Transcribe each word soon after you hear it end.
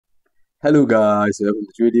Hello guys, welcome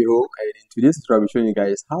to 3D Home, and in today's tutorial I'll be showing you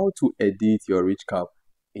guys how to edit your rich cap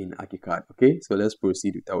in Archicad. Okay, so let's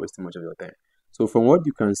proceed without wasting much of your time. So from what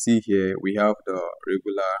you can see here, we have the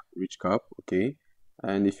regular rich cap. Okay,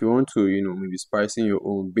 and if you want to, maybe spicing your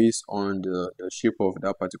own based on the shape of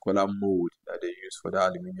that particular mold that they use for the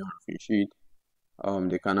aluminum roofing sheet,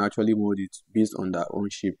 they can actually mold it based on their own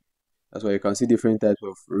shape. That's why you can see different types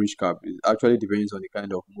of rich cap. It actually depends on the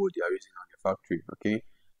kind of mold they are using on the factory. Okay,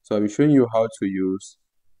 so I'll be showing you how to use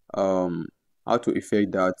how to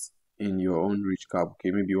effect that in your own rich cap. Okay,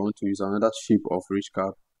 maybe you want to use another shape of rich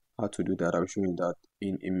cap. How to do that? I'll show you that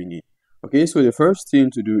in a minute. Okay, so the first thing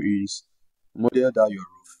to do is model that your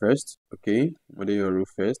roof first. Okay, model your roof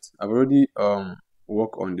first. I've already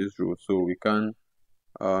worked on this roof, so we can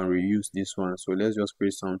reuse this one. So let's just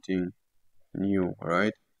create something new. All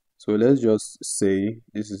right, so let's just say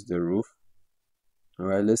this is the roof. All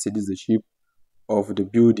right, let's say this is the shape of the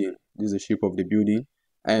building. This is the shape of the building,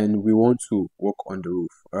 and we want to work on the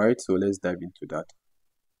roof. All right, so let's dive into that.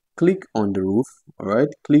 Click on the roof. All right,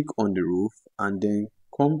 click on the roof, and then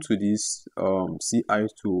come to this CI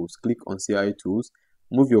tools. Click on CI tools.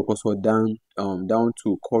 Move your cursor down down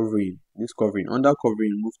to covering. This covering, under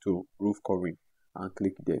covering, move to roof covering and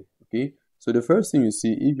click there. Okay, so the first thing you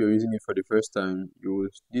see if you're using it for the first time,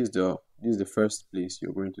 this is the first place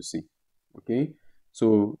you're going to see. Okay,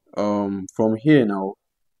 so from here now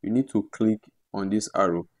you need to click on this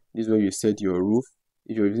arrow. This is where you set your roof.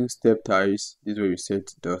 If you're using step tiles, this is where you set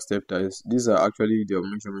the step tiles. These are actually the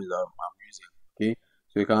measurements that I'm using. Okay,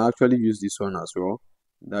 so you can actually use this one as well.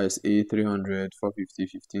 That is a 300, 450,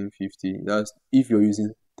 1550. That's if you're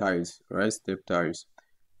using tiles, right? Step tiles.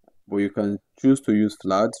 But you can choose to use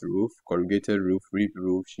flat roof, corrugated roof, rib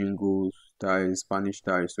roof, shingles, tiles, Spanish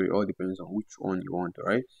tiles. So it all depends on which one you want. All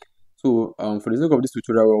right. So for the sake of this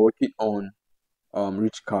tutorial, we're working on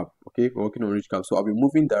rich cap. Okay, we're working on rich cap. So I'll be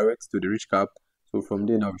moving direct to the rich cap. So from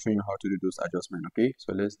there, I'll be showing you how to do those adjustments. Okay,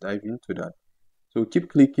 so let's dive into that. So keep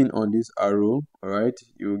clicking on this arrow. All right,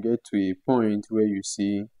 you'll get to a point where you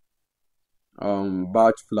see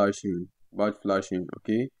batch flashing.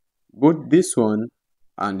 Okay, both this one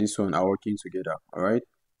and this one are working together. All right,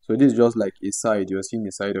 so this is just like a side, you're seeing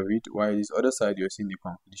the side of it, while this other side you're seeing the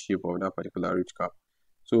complete shape of that particular rich cap.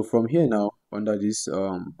 So from here now, under this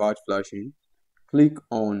batch flashing, click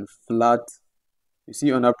on flat. You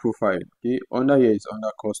see under profile. Okay, under here is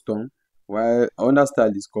under custom, while under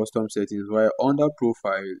style is custom settings, while under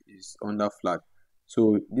profile is under flat.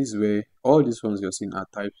 So this is where all these ones you're seeing are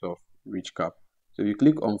types of rich cap. So if you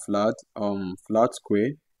click on flat square,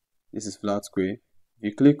 this is flat square. If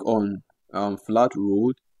you click on flat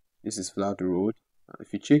road, this is flat road.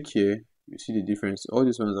 If you check here, you see the difference. All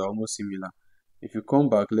these ones are almost similar. If you come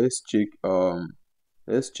back, let's check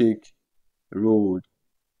road.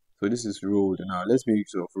 So this is road. Now let's make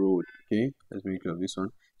use of road. Okay, let's make use of this one.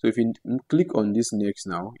 So if you click on this next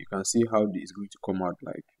now, you can see how it's going to come out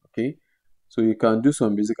like. Okay, so you can do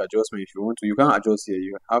some basic adjustment if you want to. You can't adjust here,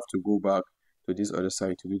 you have to go back to this other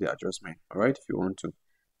side to do the adjustment. All right, if you want to.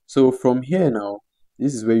 So from here now,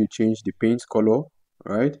 this is where you change the paint color. All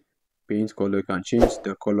right, paint color, you can change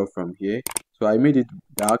the color from here. So I made it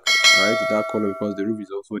dark, right, dark color, because the roof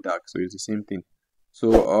is also dark, so it's the same thing.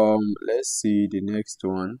 So let's see the next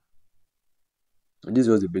one. This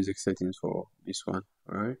was the basic settings for this one.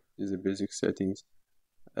 All right, this is the basic settings,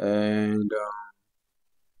 and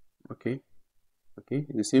okay,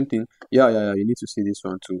 the same thing. Yeah, you need to see this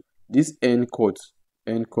one too. This end cut,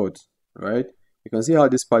 right? You can see how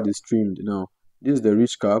this part is trimmed now. This is the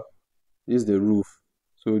rich cap, this is the roof.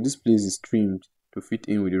 So this place is trimmed to fit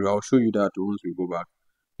in with the roof. I'll show you that once we go back.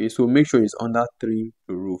 Okay, so make sure it's under trim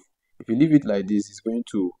to roof. If you leave it like this, it's going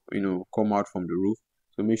to come out from the roof.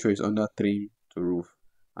 So make sure it's under trim to roof,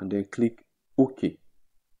 and then click OK.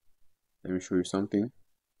 Let me show you something.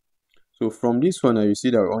 So from this one, you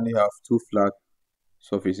see that we only have two flat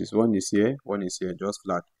surfaces. One is here, just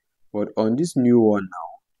flat. But on this new one now,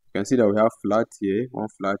 you can see that we have flat here, one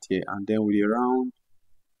flat here, and then with a round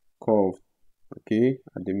curve, okay,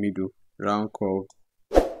 at the middle, round curve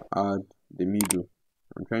at the middle.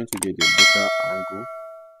 I'm trying to get a better angle.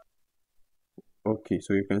 Okay,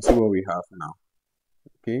 so you can see what we have now.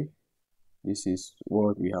 Okay, this is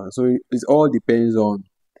what we have. So it all depends on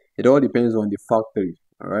the factory,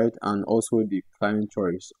 all right, and also the client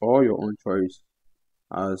choice or your own choice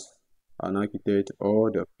as an architect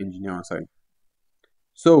or the engineer on site.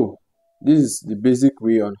 So this is the basic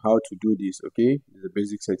way on how to do this. Okay, the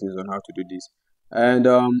basic settings on how to do this, and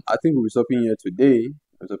I think we'll be stopping here today.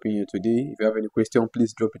 If you have any question,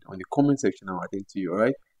 please drop it on the comment section. I'll attend to you. All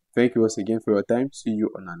right, thank you once again for your time. See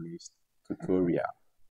you on our next tutorial.